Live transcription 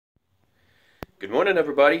Good morning,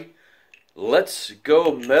 everybody. Let's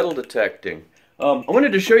go metal detecting. I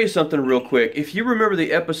wanted to show you something real quick. If you remember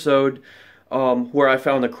the episode where I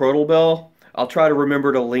found the Crotal bell, I'll try to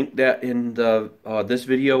remember to link that in the this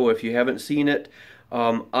video if you haven't seen it.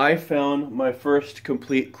 I found my first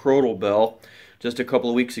complete Crotal bell just a couple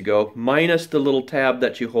of weeks ago, minus the little tab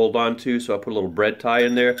that you hold on to, so I put a little bread tie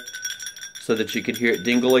in there so that you could hear it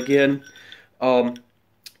dingle again.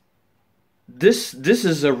 This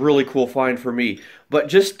is a really cool find for me. But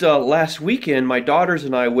just last weekend, my daughters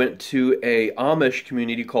and I went to a Amish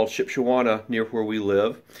community called Shipshawana near where we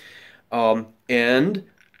live. And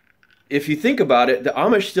if you think about it, the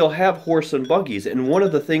Amish still have horse and buggies. And one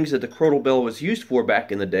of the things that the Crotal bell was used for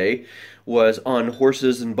back in the day was on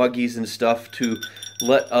horses and buggies and stuff to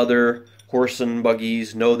let other horse and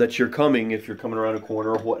buggies know that you're coming if you're coming around a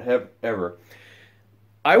corner or whatever.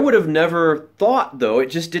 I would have never thought, though,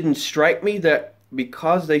 it just didn't strike me that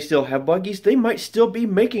because they still have buggies, they might still be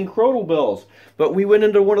making Crotal bells. But we went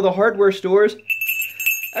into one of the hardware stores,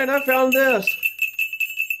 and I found this.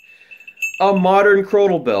 A modern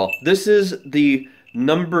Crotal bell. This is the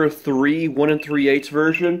number 3 1 3/8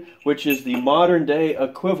 version, which is the modern day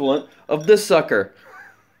equivalent of this sucker.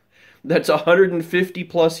 That's 150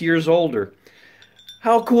 plus years older.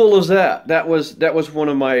 How cool is that? That was one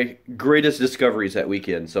of my greatest discoveries that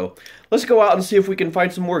weekend. So let's go out and see if we can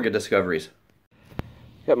find some more good discoveries.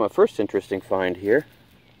 Got my first interesting find here.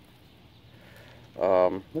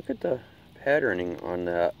 Look at the patterning on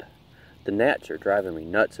that. The gnats are driving me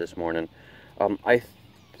nuts this morning. I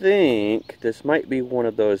think this might be one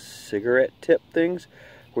of those cigarette tip things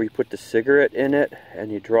where you put the cigarette in it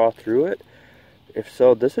and you draw through it. If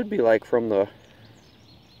so, this would be like from the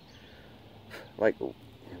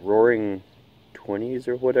Roaring 20s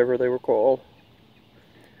or whatever they were called.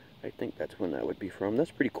 I think that's when that would be from. That's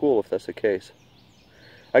pretty cool if that's the case.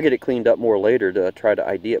 I get it cleaned up more later to try to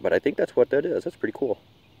ID it, but I think that's what that is. That's pretty cool.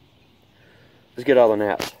 Let's get all the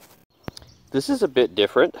gnats. This is a bit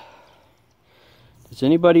different. Does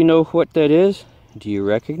anybody know what that is? Do you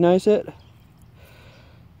recognize it?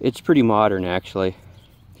 It's pretty modern, actually.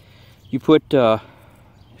 You put, if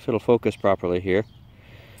it'll focus properly here,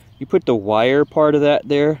 you put the wire part of that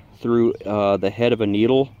there through the head of a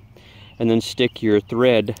needle, and then stick your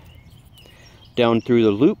thread down through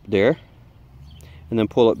the loop there, and then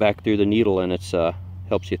pull it back through the needle, and it's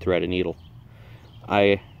helps you thread a needle.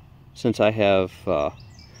 Since I have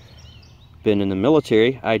been in the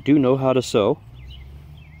military, I do know how to sew,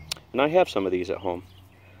 and I have some of these at home.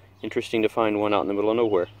 Interesting to find one out in the middle of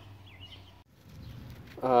nowhere.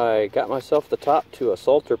 I got myself the top to a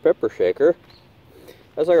salt or pepper shaker.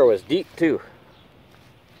 That sucker was deep too.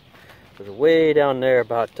 It was way down there,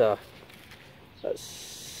 about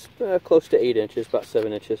close to 8 inches, about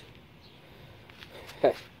 7 inches.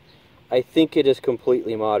 I think it is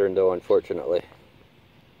completely modern though, unfortunately.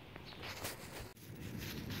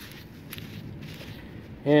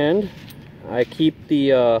 And I keep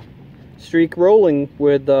the streak rolling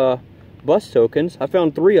with bus tokens. I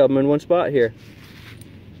found 3 of them in one spot here.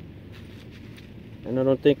 And I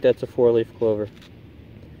don't think that's a 4-leaf clover.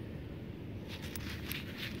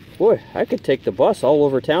 Boy, I could take the bus all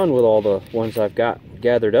over town with all the ones I've got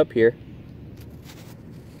gathered up here.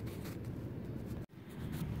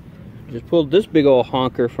 Just pulled this big old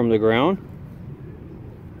honker from the ground.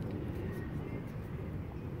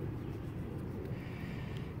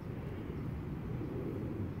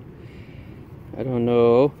 I don't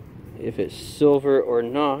know if it's silver or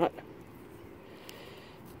not.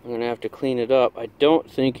 I'm gonna have to clean it up. I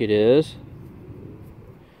don't think it is.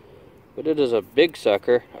 But it is a big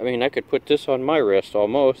sucker. I mean, I could put this on my wrist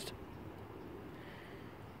almost.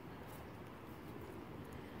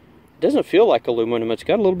 It doesn't feel like aluminum. It's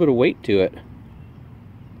got a little bit of weight to it.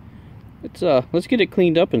 Let's get it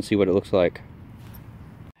cleaned up and see what it looks like.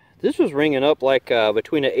 This was ringing up like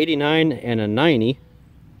between an 89 and a 90.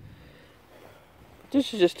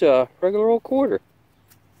 This is just a regular old quarter.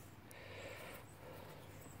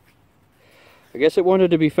 I guess it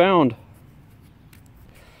wanted to be found.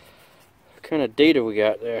 What kind of data we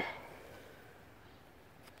got there?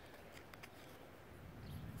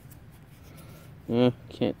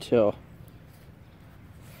 Can't tell.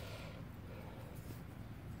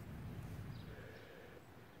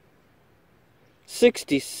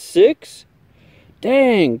 $66?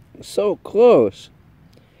 Dang, so close.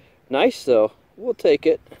 Nice though. We'll take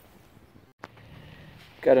it.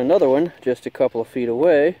 Got another one just a couple of feet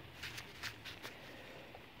away.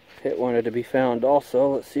 It wanted to be found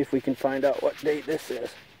also. Let's see if we can find out what date this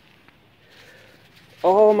is.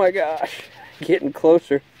 Oh my gosh, getting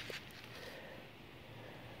closer.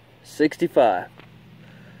 65.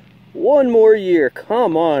 One more year.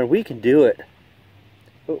 Come on, we can do it.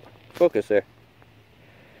 Oh, focus there.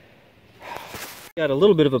 Got a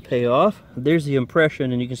little bit of a payoff. There's the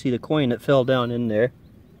impression, and you can see the coin that fell down in there.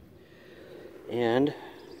 And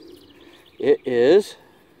it is,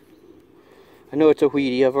 I know it's a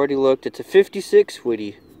Wheatie, I've already looked. It's a 56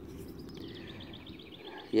 Wheatie.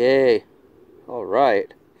 Yay.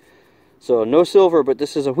 Alright. So no silver, but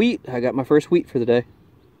this is a wheat. I got my first wheat for the day.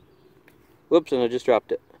 Whoops, and I just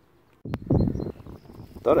dropped it.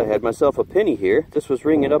 Thought I had myself a penny here. This was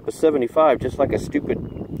ringing up a 75, just like a stupid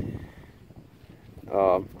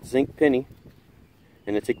zinc penny.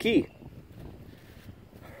 And it's a key.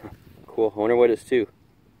 Cool, I wonder what it's to.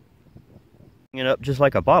 Ringing up just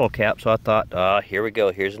like a bottle cap, so I thought, here we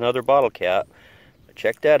go, here's another bottle cap.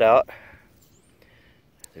 Check that out.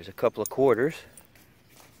 There's a couple of quarters.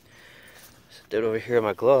 Set that over here in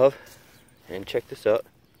my glove. And check this out.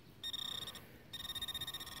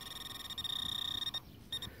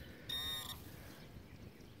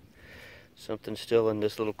 Something still in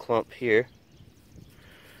this little clump here.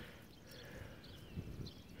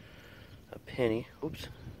 A penny. Oops.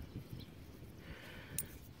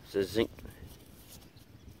 It's a zinc.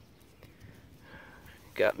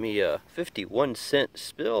 Got me a 51-cent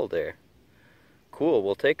spill there. Cool,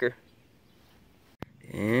 we'll take her.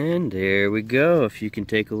 And there we go. If you can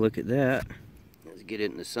take a look at that. Let's get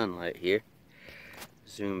it in the sunlight here.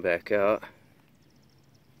 Zoom back out.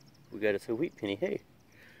 We got us a wheat penny. Hey.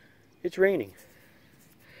 It's raining.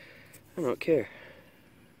 I don't care.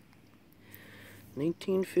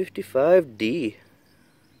 1955D.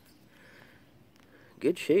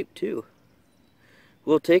 Good shape too.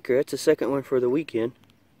 We'll take her. That's the second one for the weekend.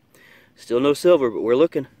 Still no silver, but we're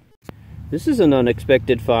looking. This is an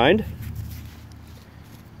unexpected find.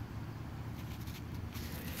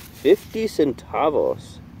 50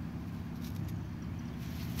 centavos.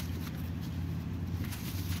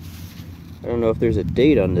 I don't know if there's a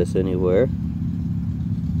date on this anywhere.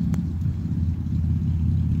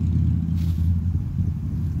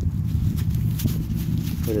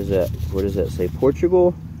 What is that? What does that say?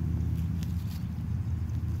 Portugal?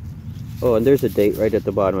 Oh, and there's a date right at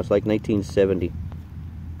the bottom. It's like 1970.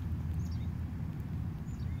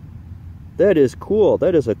 That is cool.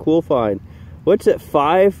 That is a cool find. What's it?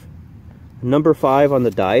 5? Number 5 on the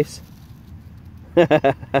dice?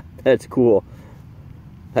 That's cool.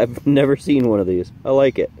 I've never seen one of these. I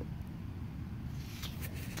like it.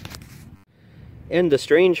 And the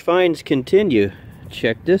strange finds continue.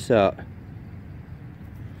 Check this out.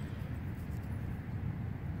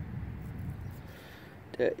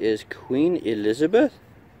 That is Queen Elizabeth.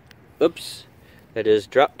 Oops. That is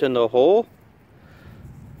dropped in the hole.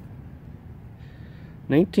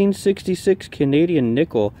 1966 Canadian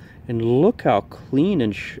nickel. And look how clean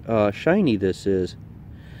and shiny this is.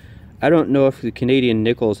 I don't know if the Canadian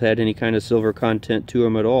nickels had any kind of silver content to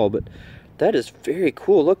them at all, but that is very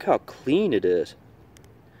cool. Look how clean it is.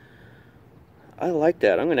 I like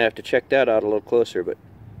that. I'm going to have to check that out a little closer, but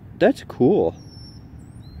that's cool.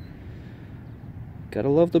 Gotta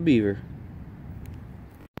love the beaver.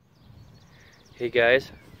 Hey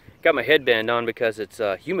guys, got my headband on because it's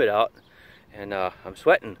humid out and I'm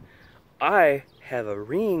sweating. I have a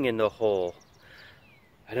ring in the hole.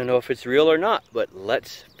 I don't know if it's real or not, but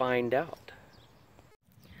let's find out.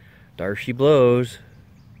 There she blows.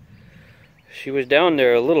 She was down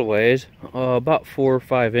there a little ways, about 4 or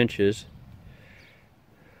 5 inches.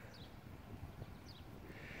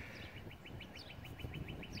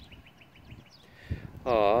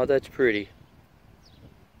 Aw, that's pretty.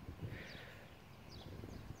 I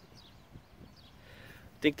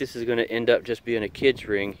think this is going to end up just being a kid's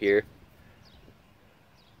ring here.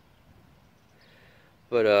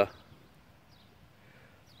 But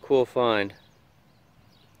cool find.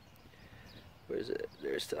 Where is it?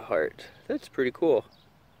 There's the heart. That's pretty cool.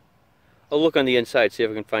 I'll look on the inside, see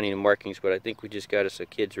if I can find any markings, but I think we just got us a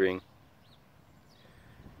kid's ring.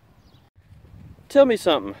 Tell me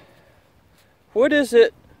something. What is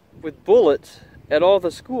it with bullets at all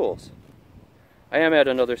the schools? I am at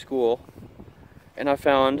another school, and I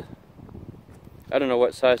found, I don't know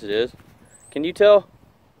what size it is. Can you tell?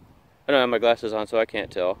 I don't have my glasses on, so I can't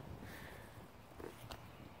tell.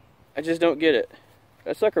 I just don't get it.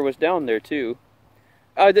 That sucker was down there too.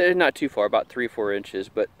 Not too far, about 3 or 4 inches,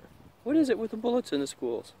 but what is it with the bullets in the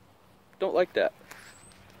schools? Don't like that.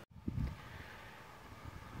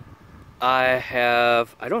 I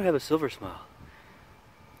don't have a silver smile.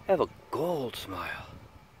 I have a gold smile.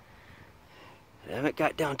 I haven't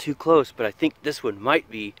got down too close, but I think this one might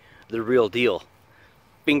be the real deal.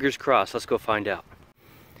 Fingers crossed, let's go find out.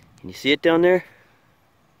 Can you see it down there?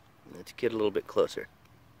 Let's get a little bit closer.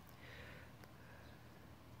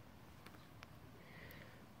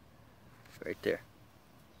 Right there.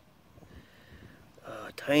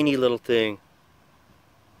 Tiny little thing.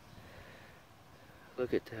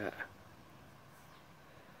 Look at that.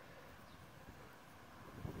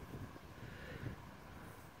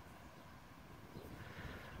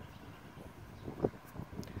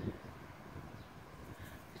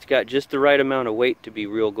 It's got just the right amount of weight to be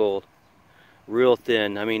real gold. Real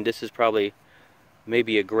thin. I mean, this is probably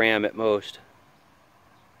maybe a gram at most.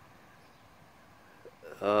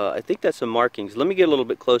 I think that's some markings. Let me get a little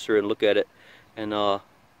bit closer and look at it, and I'll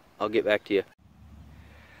get back to you.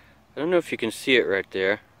 I don't know if you can see it right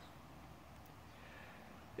there.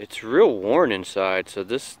 It's real worn inside, so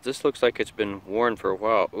this looks like it's been worn for a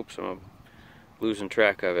while. Oops, I'm losing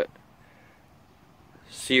track of it.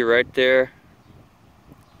 See right there?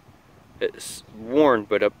 It's worn,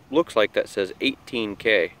 but it looks like that says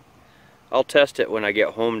 18K. I'll test it when I get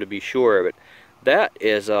home to be sure, but that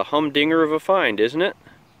is a humdinger of a find, isn't it?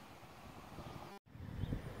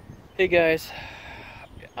 Hey guys,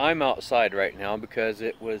 I'm outside right now because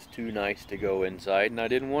it was too nice to go inside and I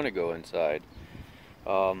didn't want to go inside.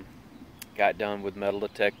 Got done with metal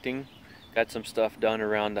detecting, got some stuff done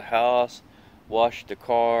around the house, washed the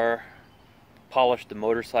car, polished the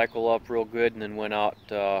motorcycle up real good, and then went out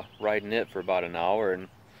riding it for about an hour, and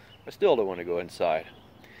I still don't want to go inside.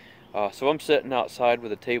 So I'm sitting outside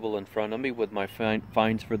with a table in front of me with my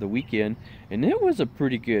finds for the weekend, and it was a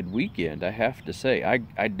pretty good weekend, I have to say.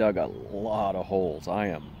 I dug a lot of holes. I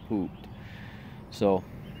am pooped. So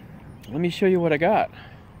let me show you what I got.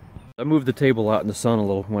 I moved the table out in the sun a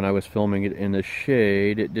little when I was filming it in the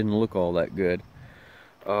shade. It didn't look all that good.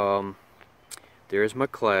 There's my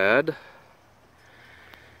clad.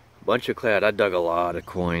 Bunch of clad. I dug a lot of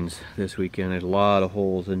coins this weekend. I had a lot of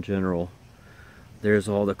holes in general. There's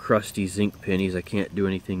all the crusty zinc pennies I can't do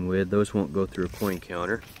anything with. Those won't go through a coin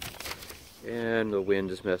counter. And the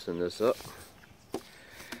wind is messing this up.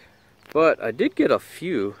 But I did get a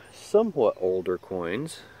few somewhat older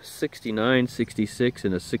coins. 69, 66,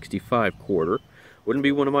 and a 65 quarter. Wouldn't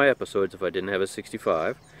be one of my episodes if I didn't have a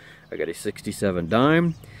 65. I got a 67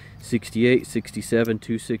 dime, 68, 67,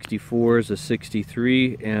 two 64s, a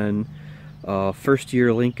 63, and first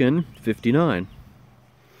year Lincoln 59.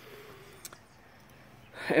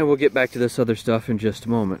 And we'll get back to this other stuff in just a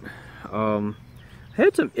moment. I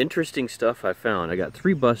had some interesting stuff I found. I got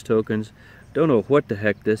 3 bus tokens. Don't know what the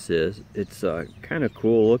heck this is. It's kind of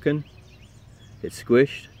cool looking. It's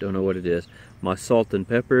squished. Don't know what it is. My salt and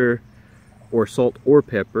pepper, or salt or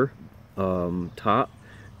pepper top.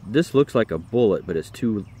 This looks like a bullet, but it's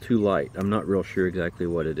too light. I'm not real sure exactly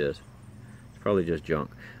what it is. It's probably just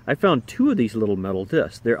junk. I found 2 of these little metal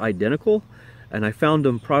discs. They're identical, and I found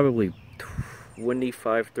them probably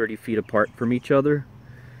 25-30 feet apart from each other.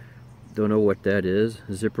 Don't know what that is.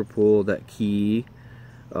 Zipper pull, that key.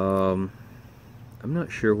 I'm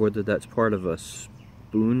not sure whether that's part of a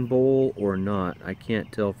spoon bowl or not. I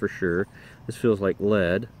can't tell for sure. This feels like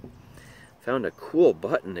lead. Found a cool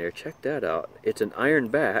button there. Check that out. It's an iron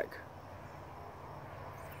back,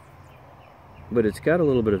 but it's got a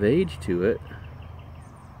little bit of age to it.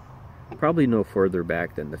 Probably no further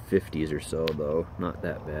back than the 50s or so, though. Not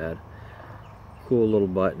that bad. Cool little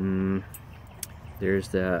button. There's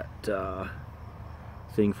that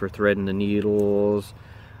thing for threading the needles.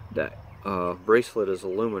 That bracelet is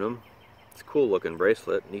aluminum. It's a cool looking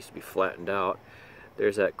bracelet. It needs to be flattened out.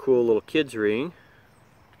 There's that cool little kid's ring.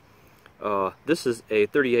 This is a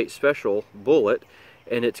 38 special bullet,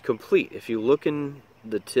 and it's complete. If you look in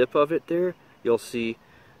the tip of it there, you'll see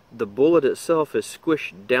the bullet itself is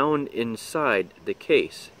squished down inside the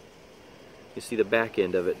case. You see the back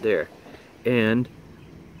end of it there. And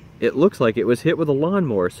it looks like it was hit with a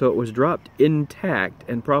lawnmower, so it was dropped intact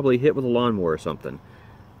and probably hit with a lawnmower or something.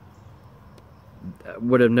 I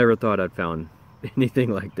would have never thought I'd found anything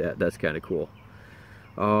like that. That's kind of cool.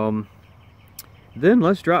 Then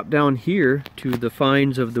let's drop down here to the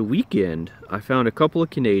finds of the weekend. I found a couple of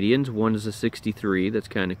Canadians. One is a 63, that's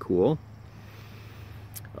kind of cool.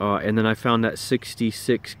 And then I found that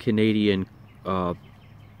 66 Canadian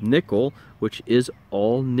nickel, which is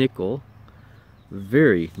all nickel.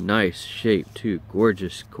 Very nice shape too,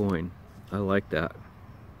 gorgeous coin. I like that.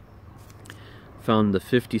 Found the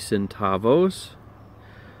 50 centavos,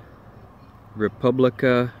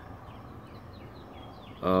 Republica,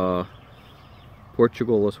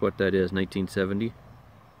 Portugal is what that is, 1970.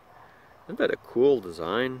 Isn't that a cool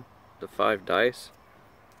design? The 5 dice.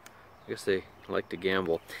 I guess they like to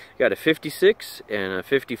gamble. Got a 56 and a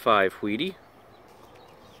 55 Wheatie.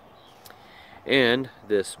 And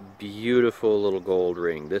this beautiful little gold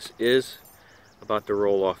ring. This is about to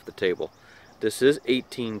roll off the table. This is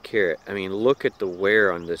 18 karat. I mean, look at the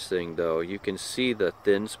wear on this thing, though. You can see the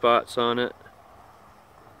thin spots on it.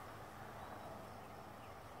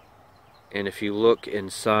 And if you look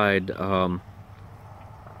inside at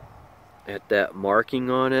that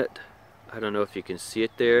marking on it, I don't know if you can see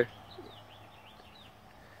it there.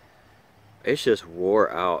 It's just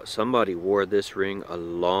wore out. Somebody wore this ring a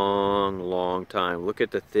long time. Look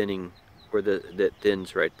at the thinning where that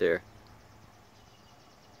thins right there.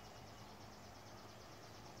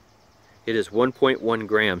 It is 1.1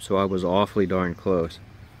 grams, so I was awfully darn close.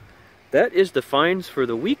 That is the finds for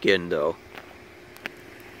the weekend, though.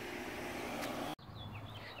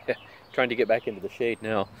 Trying to get back into the shade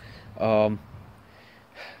now.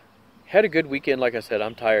 Had a good weekend, like I said.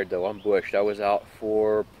 I'm tired, though. I'm bushed. I was out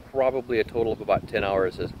for probably a total of about 10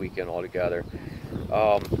 hours this weekend altogether.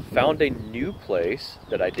 Found a new place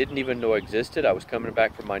that I didn't even know existed. I was coming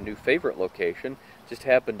back from my new favorite location. Just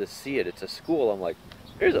happened to see it. It's a school. I'm like,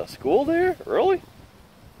 there's a school there? Really?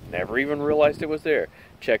 Never even realized it was there.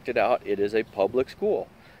 Checked it out. It is a public school.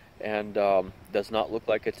 And does not look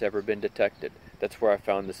like it's ever been detected. That's where I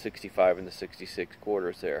found the 65 and the 66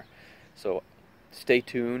 quarters there. So stay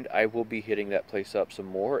tuned. I will be hitting that place up some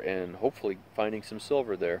more and hopefully finding some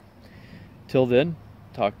silver there. Till then,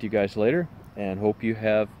 talk to you guys later and hope you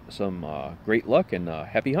have some great luck and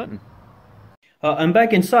happy hunting. I'm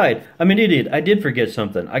back inside. I'm an idiot. I did forget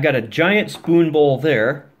something. I got a giant spoon bowl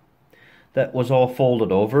there that was all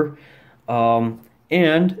folded over.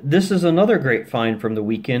 And this is another great find from the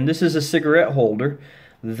weekend. This is a cigarette holder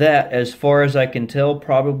that, as far as I can tell,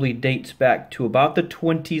 probably dates back to about the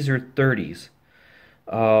 20s or 30s.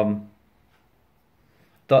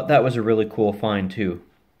 Thought that was a really cool find too.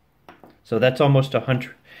 So that's almost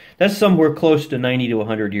 100. That's somewhere close to 90 to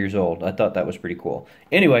 100 years old. I thought that was pretty cool.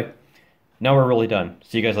 Anyway, now we're really done.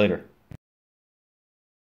 See you guys later.